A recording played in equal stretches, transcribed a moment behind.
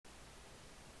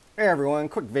Hey everyone,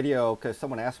 quick video because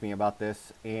someone asked me about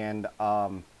this, and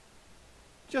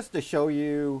just to show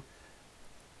you,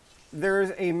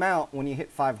 there's a mount when you hit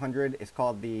 500. It's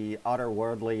called the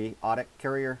Otterworldly Ottuk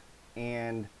Carrier,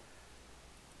 and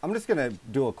I'm just gonna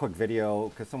do a quick video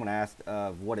because someone asked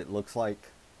of what it looks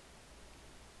like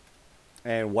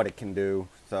and what it can do.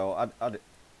 So I'll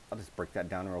just break that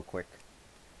down real quick.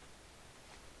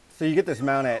 So you get this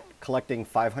mount at collecting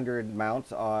 500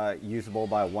 mounts usable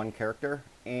by one character,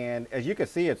 and as you can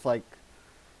see, it's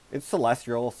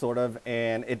celestial sort of,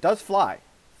 and it does fly.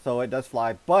 So it does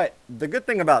fly, but the good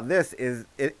thing about this is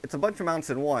it's a bunch of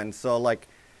mounts in one. So like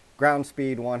ground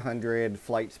speed 100,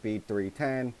 flight speed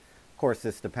 310. Of course,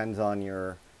 this depends on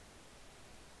your,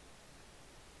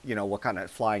 what kind of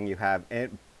flying you have.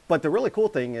 But the really cool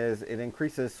thing is it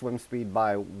increases swim speed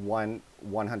by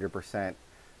 100%.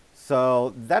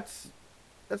 So that's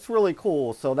really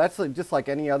cool. So that's just like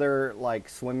any other like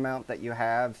swim mount that you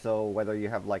have. So whether you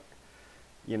have like,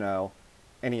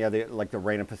 any other like the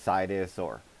Rain of Poseidon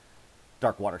or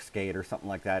Dark Water Skate or something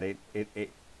like that,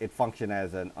 it functions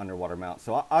as an underwater mount.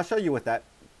 So I'll show you what that.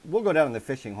 We'll go down in the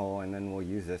fishing hole and then we'll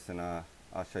use this, and I'll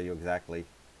show you exactly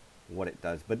what it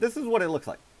does. But this is what it looks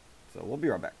like. So we'll be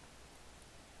right back.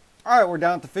 All right, we're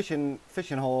down at the fishing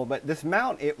hole, but this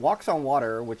mount, it walks on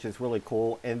water, which is really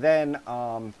cool, and then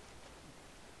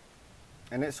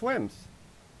and it swims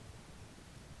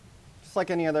just like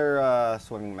any other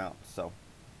swimming mount. So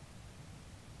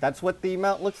that's what the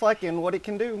mount looks like and what it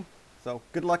can do. So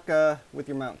good luck with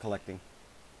your mount collecting.